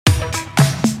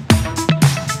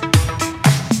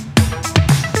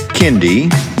Kindy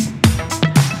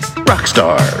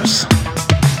Rockstars.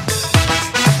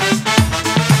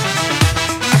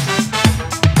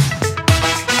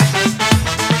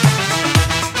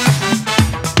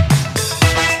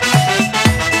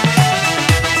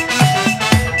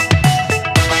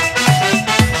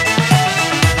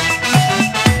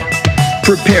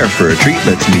 Prepare for a treat,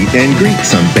 let's meet and greet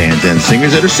some bands and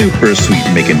singers that are super sweet,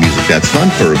 making music that's fun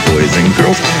for boys and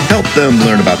girls. Help them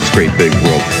learn about this great big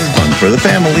world. Fun for the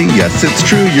family, yes it's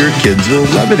true, your kids will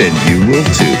love it and you will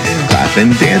too. Clap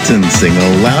and dance and sing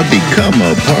aloud, become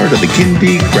a part of the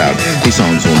Kindy crowd. These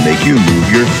songs will make you move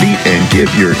your feet and give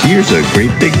your ears a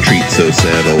great big treat. So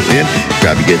settle in,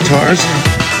 grab your guitars,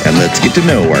 and let's get to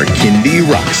know our Kindy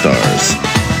Rockstars.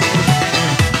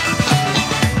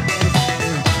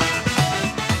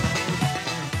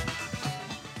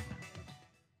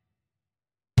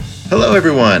 Hello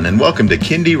everyone, and welcome to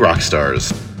Kindy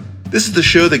Rockstars. This is the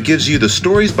show that gives you the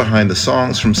stories behind the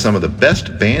songs from some of the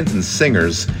best bands and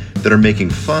singers that are making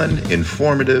fun,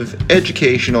 informative,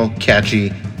 educational,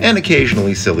 catchy, and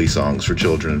occasionally silly songs for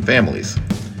children and families.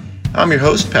 I'm your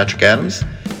host, Patrick Adams,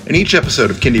 and each episode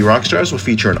of Kindy Rockstars will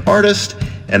feature an artist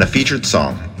and a featured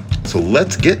song. So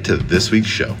let's get to this week's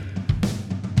show.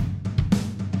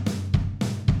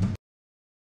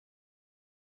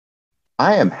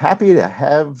 I am happy to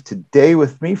have today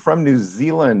with me from New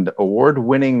Zealand,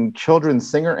 award-winning children's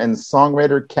singer and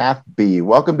songwriter Kath B.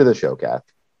 Welcome to the show, Kath.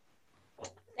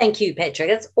 Thank you, Patrick.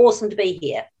 It's awesome to be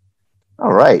here.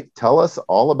 All right. Tell us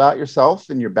all about yourself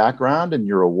and your background and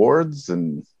your awards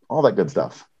and all that good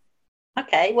stuff.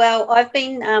 Okay. Well, I've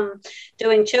been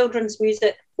doing children's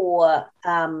music for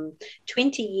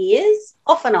 20 years,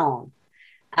 off and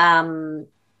on.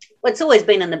 It's always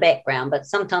been in the background, but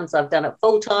sometimes I've done it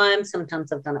full-time,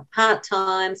 sometimes I've done it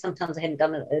part-time, sometimes I haven't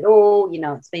done it at all. You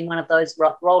know, it's been one of those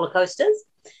roller coasters.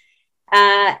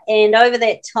 And over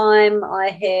that time, I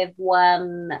have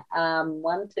won 4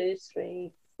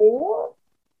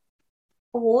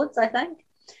 awards, I think.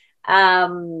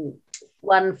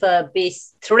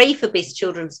 3 for Best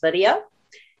Children's Video,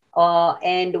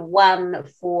 and 1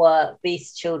 for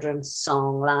Best Children's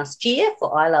Song last year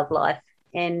for I Love Life.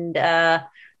 And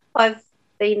I've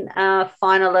been a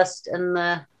finalist in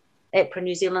the APRA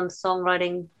New Zealand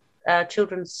Songwriting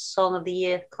Children's Song of the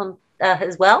Year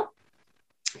as well.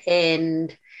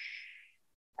 And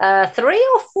 3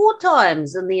 or 4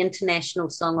 times in the International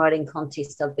Songwriting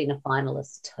Contest, I've been a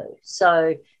finalist too.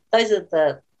 So those are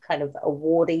the kind of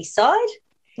awardee side.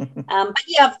 But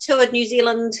yeah, I've toured New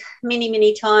Zealand many,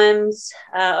 many times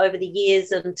over the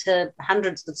years into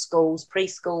hundreds of schools,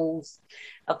 preschools.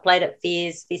 I've played at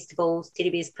fairs, festivals,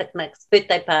 teddy bears, picnics,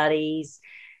 birthday parties,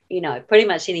 you know, pretty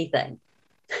much anything.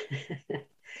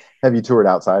 Have you toured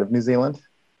outside of New Zealand?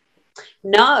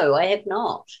 No, I have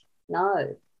not.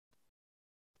 No.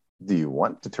 Do you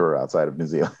want to tour outside of New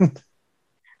Zealand?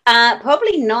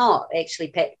 Probably not,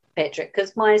 actually, Patrick,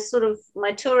 because my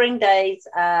touring days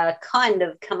are kind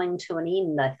of coming to an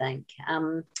end, I think.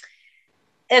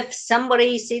 If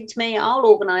somebody said to me, I'll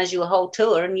organise you a whole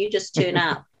tour and you just turn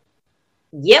up,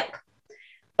 yep.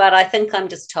 But I think I'm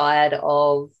just tired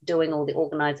of doing all the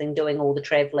organising, doing all the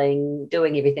travelling,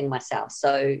 doing everything myself.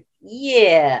 So,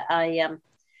 yeah,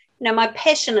 my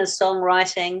passion is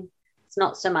songwriting. It's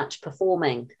not so much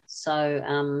performing.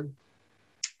 So,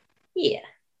 yeah.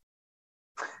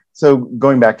 So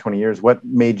going back 20 years, what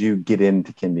made you get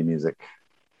into Kindy music?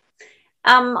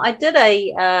 I did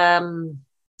a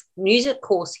music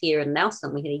course here in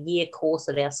Nelson. We had a year course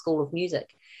at our School of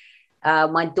Music.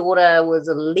 My daughter was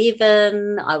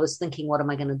 11. I was thinking, what am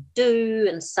I going to do?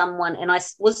 And I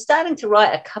was starting to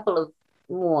write a couple of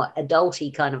more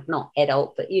adulty kind of, not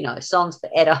adult, but, you know, songs for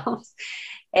adults.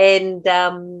 And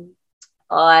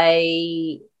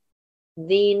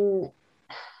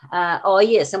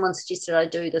someone suggested I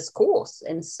do this course.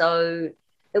 And so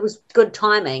it was good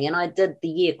timing. And I did the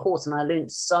year course and I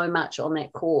learned so much on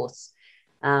that course.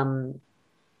 And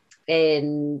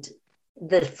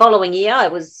the following year, I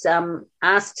was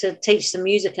asked to teach some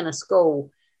music in a school.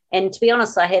 And to be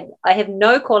honest, I have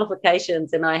no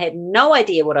qualifications and I had no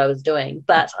idea what I was doing.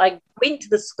 But I went to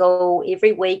the school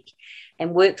every week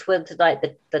and worked with like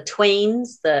the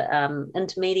tweens, the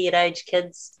intermediate age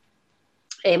kids.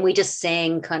 And we just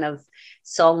sang kind of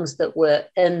songs that were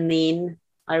in then.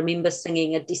 I remember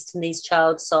singing a Destiny's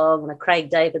Child song and a Craig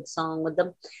David song with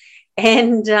them.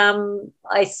 And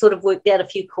I sort of worked out a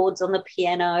few chords on the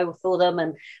piano for them.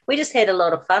 And we just had a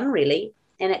lot of fun, really.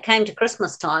 And it came to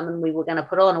Christmas time and we were going to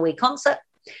put on a wee concert.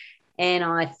 And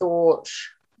I thought,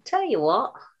 tell you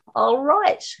what, I'll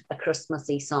write a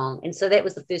Christmassy song. And so that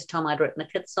was the first time I'd written a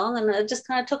kid's song. And it just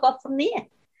kind of took off from there.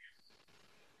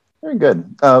 Very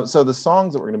good. So the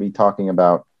songs that we're going to be talking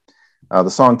about, the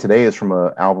song today is from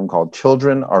an album called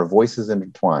Children, Our Voices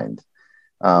Intertwined.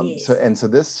 Yes. So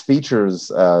this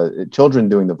features children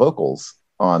doing the vocals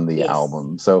on the Yes.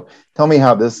 album. So tell me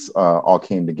how this all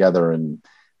came together, and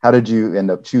how did you end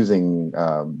up choosing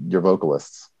your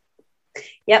vocalists?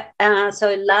 Yep.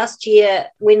 So last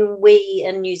year, when we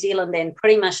in New Zealand and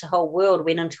pretty much the whole world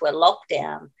went into a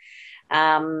lockdown,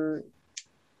 um,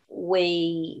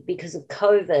 because of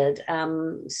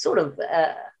COVID, sort of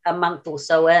a month or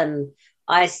so in,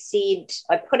 I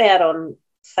put out on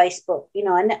Facebook,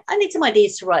 I need some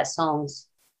ideas to write songs.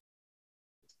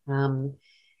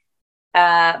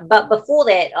 But before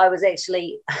that, I was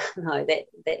actually, no,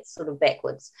 that's sort of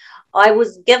backwards. I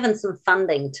was given some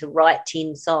funding to write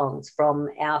 10 songs from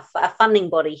our funding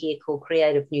body here called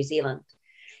Creative New Zealand.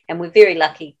 And we're very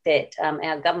lucky that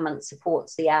our government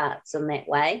supports the arts in that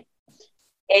way.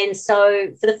 And so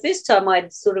for the first time,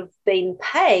 I'd sort of been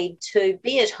paid to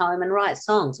be at home and write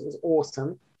songs. It was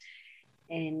awesome.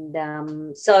 And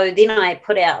so then I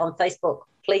put out on Facebook,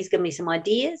 please give me some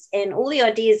ideas. And all the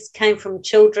ideas came from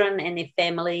children and their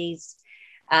families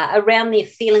around their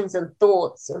feelings and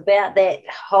thoughts about that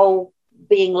whole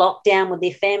being locked down with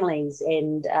their families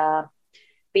and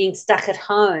being stuck at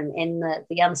home, and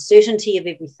the uncertainty of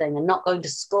everything and not going to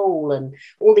school and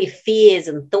all their fears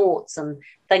and thoughts and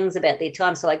things about their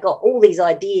time. So I got all these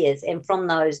ideas, and from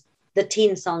those, the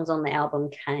 10 songs on the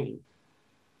album came.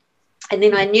 And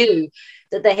then I knew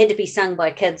that they had to be sung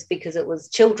by kids because it was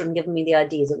children giving me the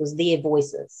ideas. It was their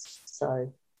voices.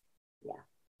 So, yeah.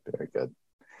 Very good.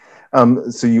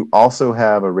 So you also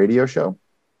have a radio show?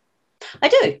 I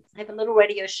do. I have a little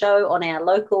radio show on our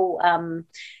local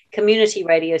community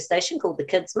radio station called The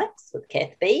Kids Mix with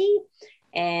Kath B.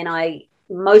 And I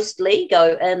mostly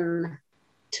go in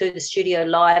to the studio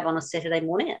live on a Saturday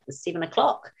morning at 7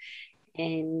 o'clock.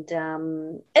 And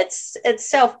it's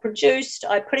self-produced.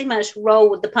 I pretty much roll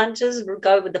with the punches,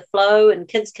 go with the flow, and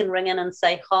kids can ring in and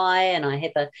say hi. And I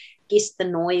have a guess the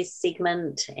noise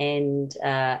segment and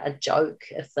a joke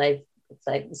if they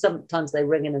sometimes they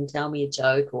ring in and tell me a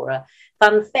joke or a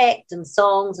fun fact and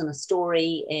songs and a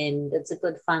story, and it's a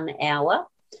good fun hour.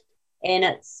 And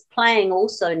it's playing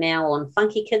also now on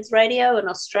Funky Kids Radio in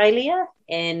Australia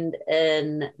and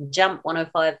in Jump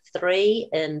 105.3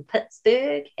 in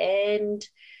Pittsburgh and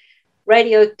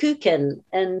Radio Kuchen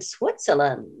in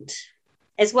Switzerland,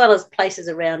 as well as places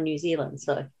around New Zealand.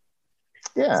 So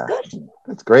yeah, it's good.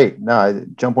 That's great. No,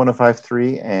 Jump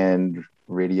 105.3 and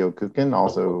Radio Kuchen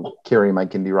also carry my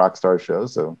Kindy Rockstar show.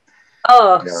 So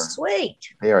sweet.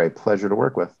 They are a pleasure to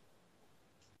work with.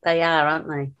 They are, aren't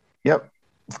they? Yep.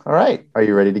 All right. Are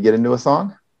you ready to get into a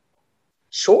song?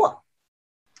 Sure.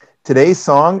 Today's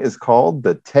song is called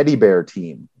The Teddy Bear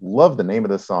Team. Love the name of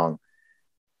this song.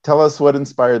 Tell us what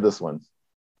inspired this one.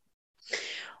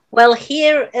 Well,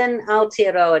 here in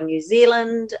Aotearoa, New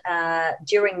Zealand,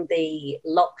 during the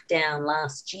lockdown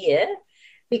last year,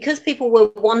 because people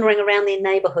were wandering around their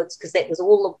neighbourhoods, because that was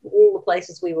all the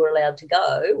places we were allowed to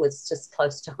go, was just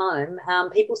close to home,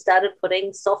 people started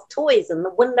putting soft toys in the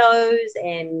windows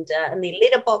and in their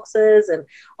letterboxes and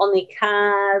on their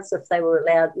cars if they were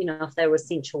allowed, if they were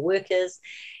essential workers,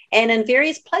 and in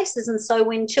various places. And so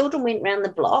when children went around the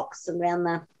blocks and around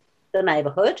the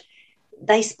neighbourhood,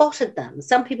 they spotted them.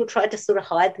 Some people tried to sort of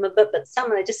hide them a bit, but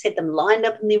some, they just had them lined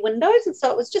up in their windows. And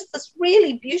so it was just this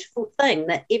really beautiful thing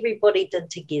that everybody did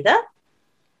together.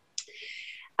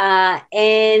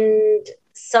 And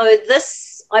so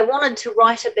I wanted to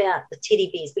write about the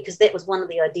teddy bears because that was one of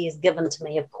the ideas given to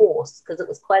me, of course, because it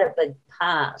was quite a big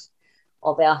part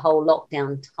of our whole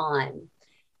lockdown time.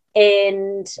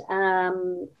 And,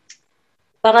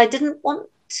 but I didn't want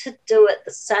to do it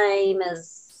the same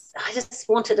as, I just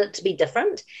wanted it to be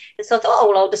different. And so I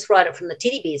thought, I'll just write it from the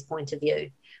teddy bear's point of view,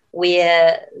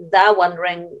 where they're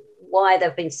wondering why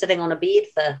they've been sitting on a bed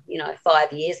for,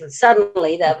 5 years and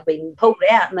suddenly they've been pulled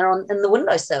out and they're in the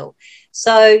windowsill.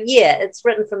 So, yeah, it's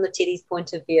written from the teddy's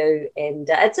point of view, and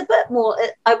it's a bit more,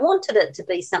 I wanted it to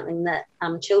be something that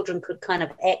children could kind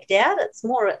of act out. It's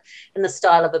more in the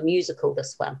style of a musical,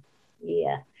 this one.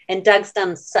 Yeah. And Doug's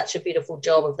done such a beautiful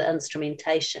job of the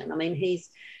instrumentation. I mean, he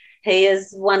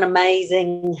is one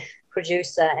amazing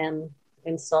producer and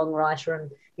songwriter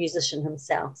and musician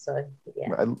himself. So,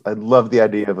 yeah. I love the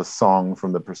idea of a song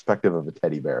from the perspective of a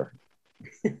teddy bear.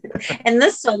 And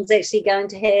this song's actually going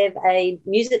to have a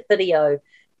music video,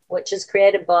 which is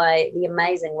created by the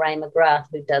amazing Ray McGrath,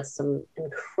 who does some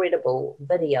incredible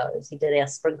videos. He did our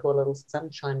Sprinkle a Little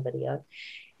Sunshine video.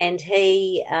 And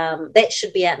that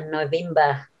should be out in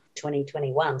November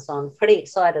 2021. So I'm pretty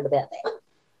excited about that.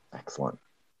 Excellent.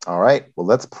 All right, well,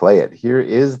 let's play it. Here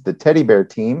is the Teddy Bear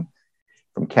Team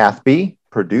from Kath B,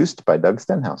 produced by Doug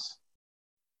Stenhouse.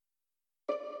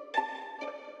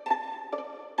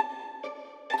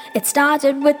 It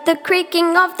started with the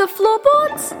creaking of the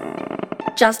floorboards,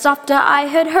 just after I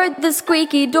had heard the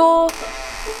squeaky door.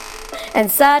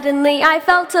 And suddenly I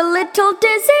felt a little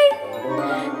dizzy,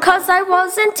 'cause I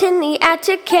wasn't in the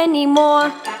attic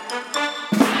anymore.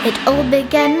 It all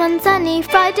began one sunny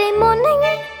Friday morning.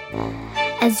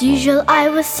 As usual, I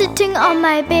was sitting on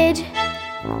my bed,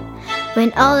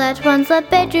 when all at once the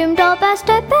bedroom door burst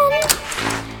open,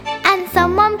 and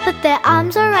someone put their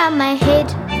arms around my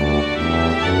head.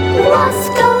 What's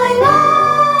going on?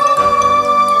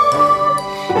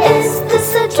 Is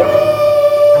this a dream?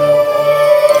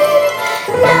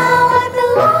 Now I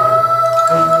belong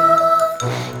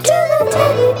to the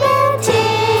Teddy Bear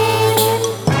Team.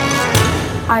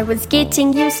 I was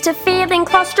getting used to feeling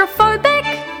claustrophobic.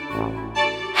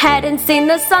 Hadn't seen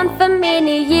the sun for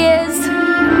many years.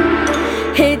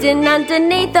 Hidden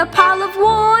underneath a pile of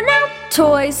worn-out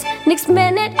toys. Next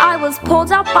minute I was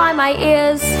pulled out by my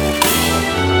ears.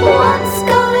 What's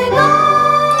going on?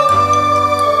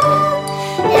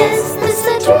 Is this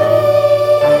a dream?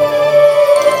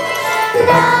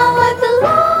 Now I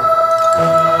belong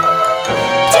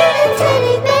to the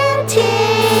Teddy Bear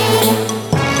Team.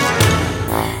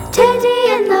 Teddy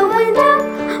in the window,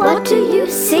 what do you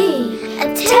see? A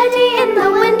teddy in the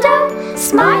window,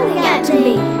 smiling at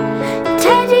me.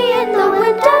 Teddy in the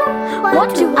window, what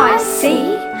do I see?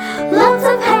 Lots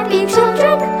of happy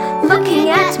children looking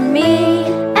at me.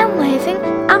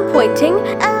 I'm pointing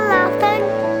and laughing.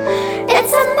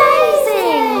 It's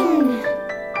amazing!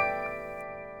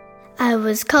 I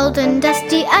was cold and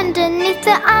dusty underneath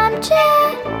the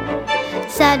armchair,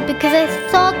 sad because I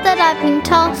thought that I'd been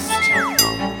tossed.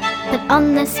 But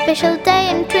on this special day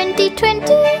in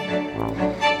 2020,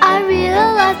 I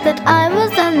realized that I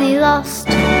was only lost.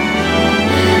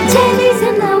 Teddy's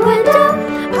in the window,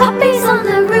 puppies on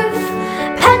the roof,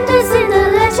 pandas in the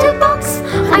letterbox.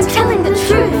 I'm telling the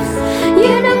truth.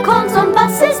 Unicorns on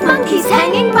buses, monkeys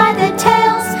hanging by their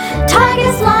tails,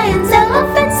 tigers, lions,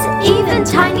 elephants, even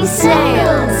tiny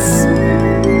snails.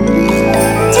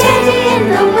 Teddy in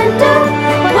the window,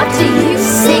 what do you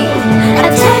see? A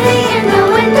teddy in the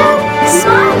window,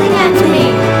 smiling at me.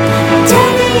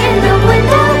 Teddy in the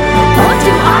window, what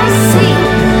do I see?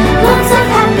 Lots of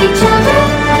happy children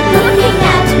looking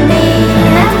at me,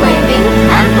 and waving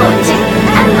and pointing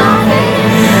and laughing.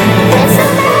 It's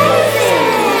amazing!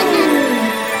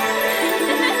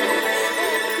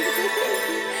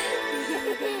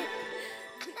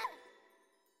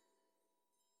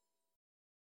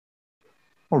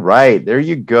 All right, there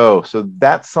you go. So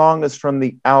that song is from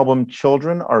the album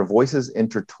Children, Our Voices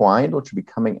Intertwined, which will be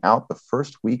coming out the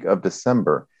first week of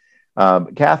December.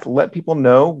 Kath, let people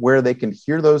know where they can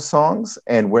hear those songs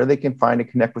and where they can find and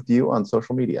connect with you on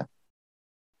social media.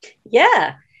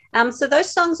 Yeah. So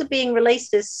those songs are being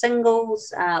released as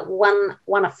singles, one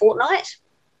a fortnight,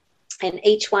 and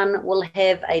each one will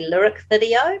have a lyric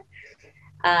video,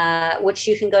 which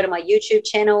you can go to my YouTube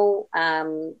channel,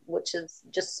 which is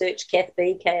just search Kath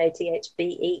B,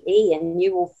 Kathbee, and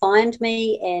you will find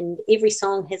me. And every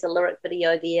song has a lyric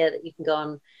video there that you can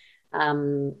go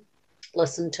and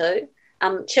listen to.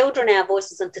 Children, Our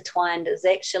Voices Intertwined is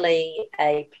actually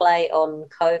a play on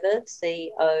COVID,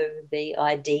 COVID.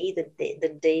 The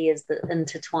D is the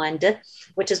intertwined,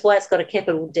 which is why it's got a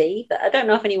capital D, but I don't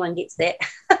know if anyone gets that.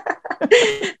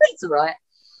 That's all right.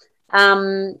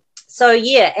 So,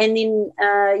 yeah, and then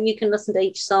you can listen to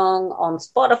each song on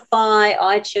Spotify,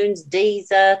 iTunes,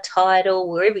 Deezer, Tidal,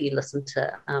 wherever you listen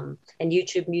to, and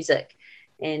YouTube Music.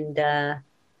 And,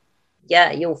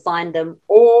 yeah, you'll find them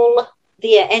all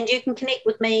there. And you can connect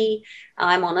with me.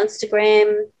 I'm on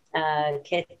Instagram,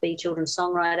 Kath B Children's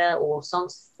Songwriter, or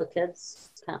Songs for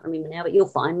Kids. Can't remember now, but you'll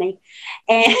find me.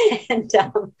 And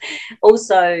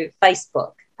also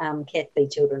Facebook, Kath B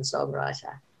Children's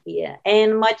Songwriter. Yeah,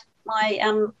 and my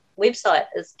website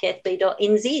is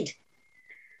kathb.nz.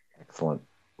 Excellent.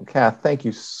 Well, Kath, thank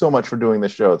you so much for doing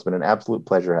this show. It's been an absolute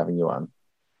pleasure having you on.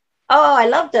 Oh, I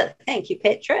loved it. Thank you,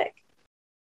 Patrick.